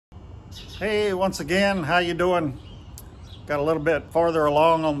Hey, once again, how you doing? Got a little bit farther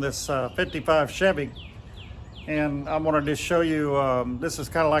along on this 55 Chevy, and I wanted to show you, this is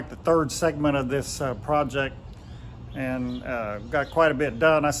kind of like the third segment of this project, and got quite a bit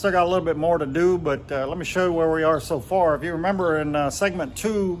done. I still got a little bit more to do, but let me show you where we are so far. If you remember in segment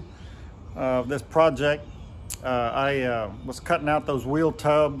 2 of this project, I was cutting out those wheel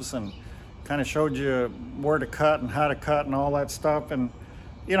tubs and kind of showed you where to cut and how to cut and all that stuff. And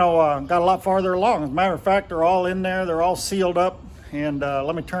you know, got a lot farther along. As a matter of fact, they're all in there. They're all sealed up. And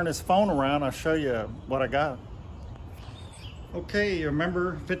let me turn this phone around. I'll show you what I got. Okay, you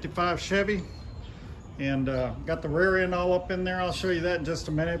remember 55 Chevy? And got the rear end all up in there. I'll show you that in just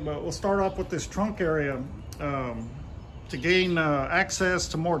a minute. But we'll start off with this trunk area to gain access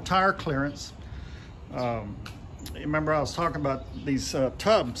to more tire clearance. Remember I was talking about these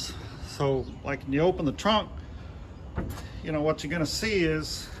tubs. So like when you open the trunk, you know, what you're going to see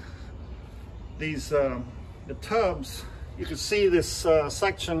is these the tubs. You can see this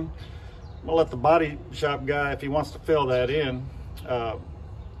section. I'll let the body shop guy, if he wants to fill that in, are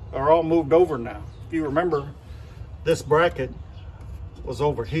all moved over now. If you remember, this bracket was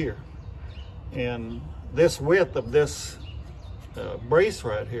over here, and this width of this brace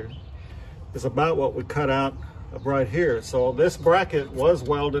right here is about what we cut out of right here. So this bracket was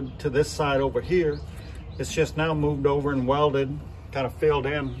welded to this side over here. It's just now moved over and welded, kind of filled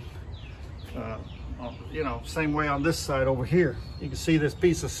in, you know, same way on this side over here. You can see this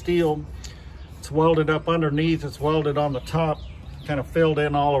piece of steel. It's welded up underneath, it's welded on the top, kind of filled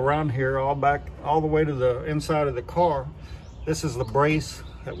in all around here, all back, all the way to the inside of the car. This is the brace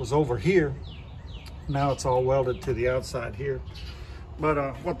that was over here. Now it's all welded to the outside here.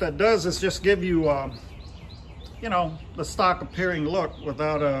 But what that does is just give you, you know, the stock appearing look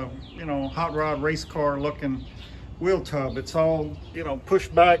without a, you know, hot rod race car looking wheel tub. It's all, you know,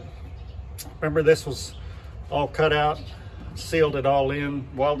 pushed back. Remember, this was all cut out, sealed it all in,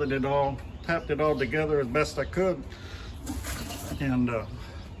 welded it all, tapped it all together as best I could, and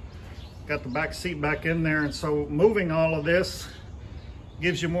got the back seat back in there. And so moving all of this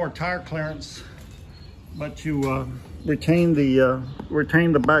gives you more tire clearance, but you retain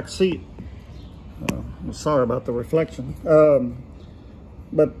the back seat. I'm sorry about the reflection,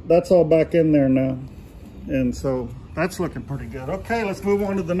 but that's all back in there now, and so that's looking pretty good. Okay, let's move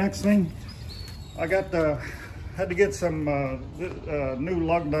on to the next thing. I got had to get some new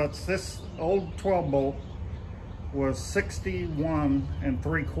lug nuts. This old 12 bolt was 61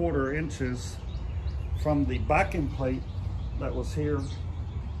 3/4 inches from the backing plate that was here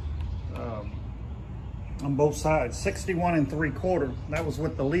on both sides. 61 3/4. That was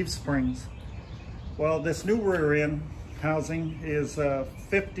with the leaf springs. Well, this new rear end housing is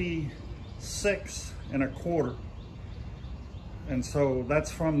 56 1/4. And so that's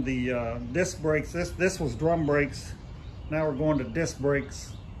from the disc brakes. This was drum brakes. Now we're going to disc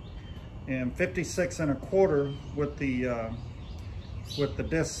brakes. And 56 1/4 with the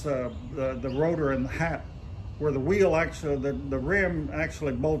disc, the rotor and the hat, where the wheel actually, the rim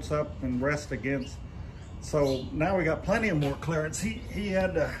actually bolts up and rests against. So now we got plenty of more clearance. He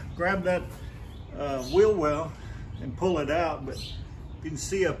had to grab that wheel well and pull it out, but you can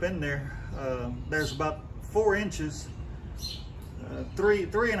see up in there, there's about 4 inches,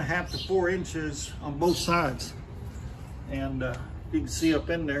 3.5 to 4 inches on both sides. And you can see up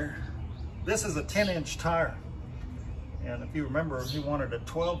in there, this is a 10-inch tire. And if you remember, he wanted a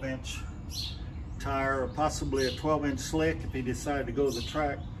 12-inch tire, or possibly a 12-inch slick if he decided to go to the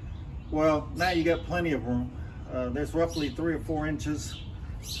track. Well, now you got plenty of room. There's roughly 3 or 4 inches.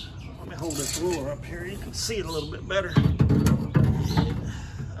 Let me hold this ruler up here. You can see it a little bit better.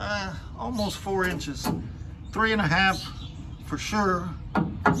 Almost 4 inches. 3.5 for sure,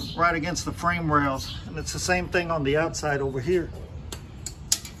 right against the frame rails. And it's the same thing on the outside over here.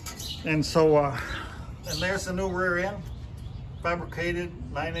 And so, and there's the new rear end, fabricated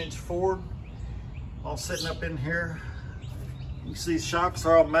 9-inch Ford, all sitting up in here. You see shocks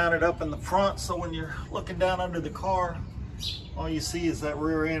are all mounted up in the front, so when you're looking down under the car, all you see is that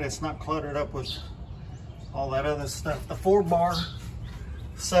rear end. It's not cluttered up with all that other stuff. The 4-bar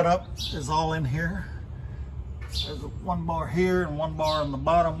setup is all in here. There's 1 bar here and 1 bar on the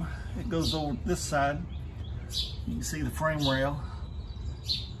bottom. It goes over this side. You can see the frame rail.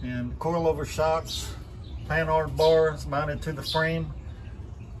 And coilover shocks, panhard bars mounted to the frame.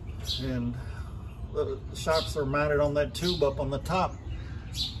 And the shocks are mounted on that tube up on the top.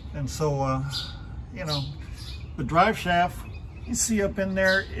 And so, you know, the drive shaft, you see up in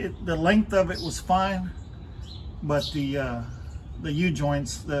there, the length of it was fine, but the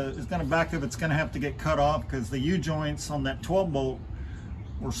U-joints, back of it's gonna have to get cut off, because the U-joints on that 12 bolt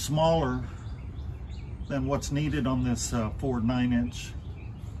were smaller than what's needed on this Ford 9-inch.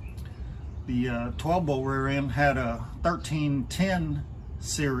 The 12 bolt rear end had a 1310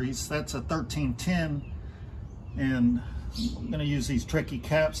 series. That's a 1310, and I'm going to use these tricky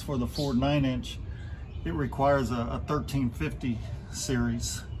caps for the Ford 9-inch. It requires a 1350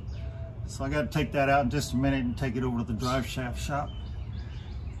 series. So I got to take that out in just a minute and take it over to the drive shaft shop.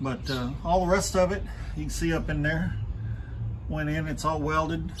 But all the rest of it, you can see up in there, went in. It's all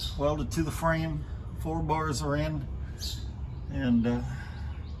welded to the frame. 4 bars are in, and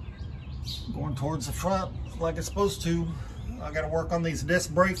going towards the front like it's supposed to. I got to work on these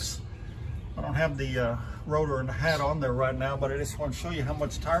disc brakes. I don't have the rotor and the hat on there right now, but I just want to show you how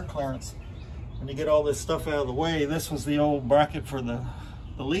much tire clearance when you get all this stuff out of the way. This was the old bracket for the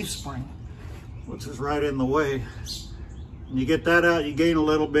leaf spring, which is right in the way. And you get that out, you gain a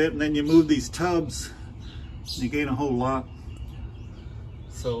little bit, and then you move these tubs, you gain a whole lot.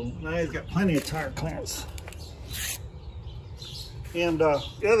 So now he's got plenty of tire clearance. And the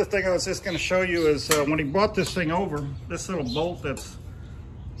other thing I was just going to show you is when he brought this thing over, this little bolt that's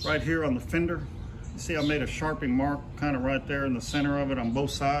right here on the fender, you see I made a sharpening mark kind of right there in the center of it on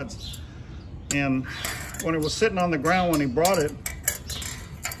both sides. And when it was sitting on the ground when he brought it,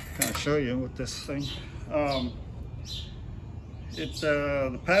 kind of show you with this thing,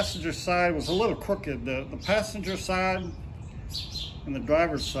 the passenger side was a little crooked. The passenger side and the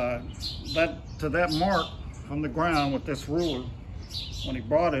driver's side, to that mark on the ground with this ruler, when he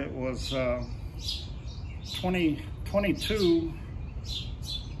brought it, was 22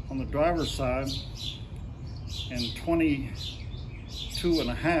 on the driver's side and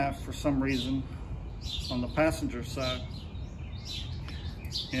 22.5 for some reason on the passenger side.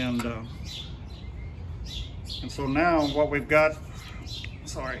 And so now what we've got,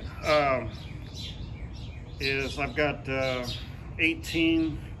 is I've got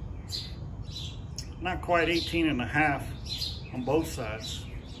 18, not quite 18.5 on both sides.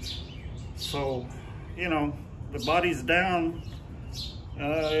 So, you know, the body's down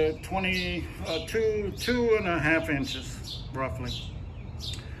 2.5 inches roughly.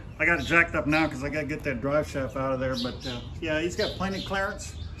 I got it jacked up now because I got to get that drive shaft out of there, but yeah, he's got plenty of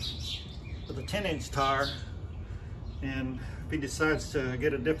clearance with a 10-inch tire. And if he decides to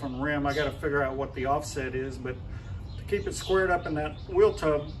get a different rim, I got to figure out what the offset is, but to keep it squared up in that wheel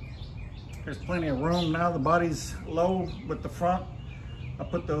tub, there's plenty of room. Now the body's low with the front. I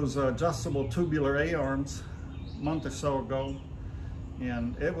put those adjustable tubular A-arms a month or so ago,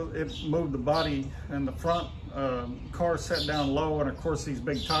 and it moved the body in the front. Car set down low, and of course these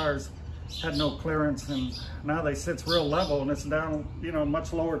big tires had no clearance, and now they sit real level and it's down, you know,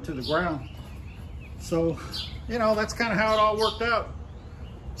 much lower to the ground. So, you know, that's kind of how it all worked out.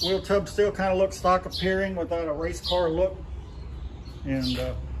 Wheel tub still kind of looks stock appearing without a race car look, and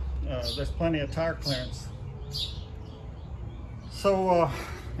there's plenty of tire clearance. So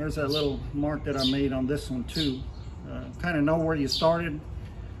there's that little mark that I made on this one too. Kind of know where you started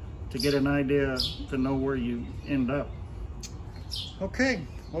to get an idea to know where you end up. Okay,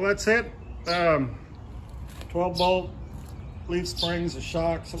 well that's it. 12 bolt, leaf springs, the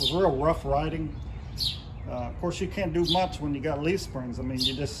shocks. It was real rough riding. Of course, you can't do much when you got leaf springs. I mean,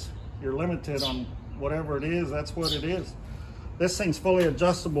 you're limited on whatever it is. That's what it is. This thing's fully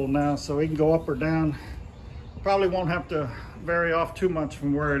adjustable now, so it can go up or down. Probably won't have to vary off too much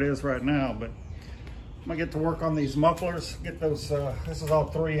from where it is right now, but I'm gonna get to work on these mufflers. Get those. This is all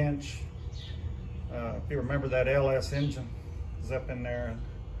 3-inch. If you remember, that LS engine is up in there.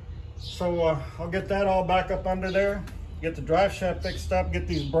 So I'll get that all back up under there. Get the drive shaft fixed up. Get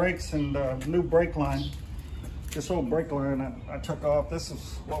these brakes and new brake line. This old brake line I took off. This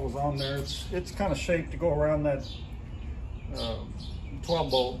is what was on there. It's kind of shaped to go around that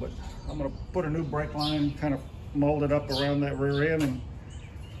 12 bolt, but I'm gonna put a new brake line, kind of mold it up around that rear end, and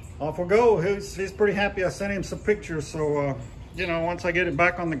off we'll go. He's pretty happy. I sent him some pictures, so you know, once I get it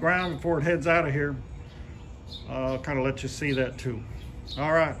back on the ground before it heads out of here, I'll kind of let you see that too.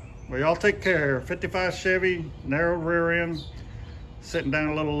 All right, well, y'all take care. 55 Chevy, narrow rear end, sitting down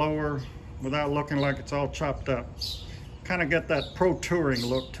a little lower without looking like it's all chopped up. Kind of get that pro touring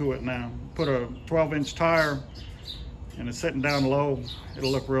look to it now. Put a 12-inch tire and it's sitting down low. It'll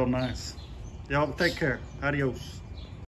look real nice. Y'all take care. Adios.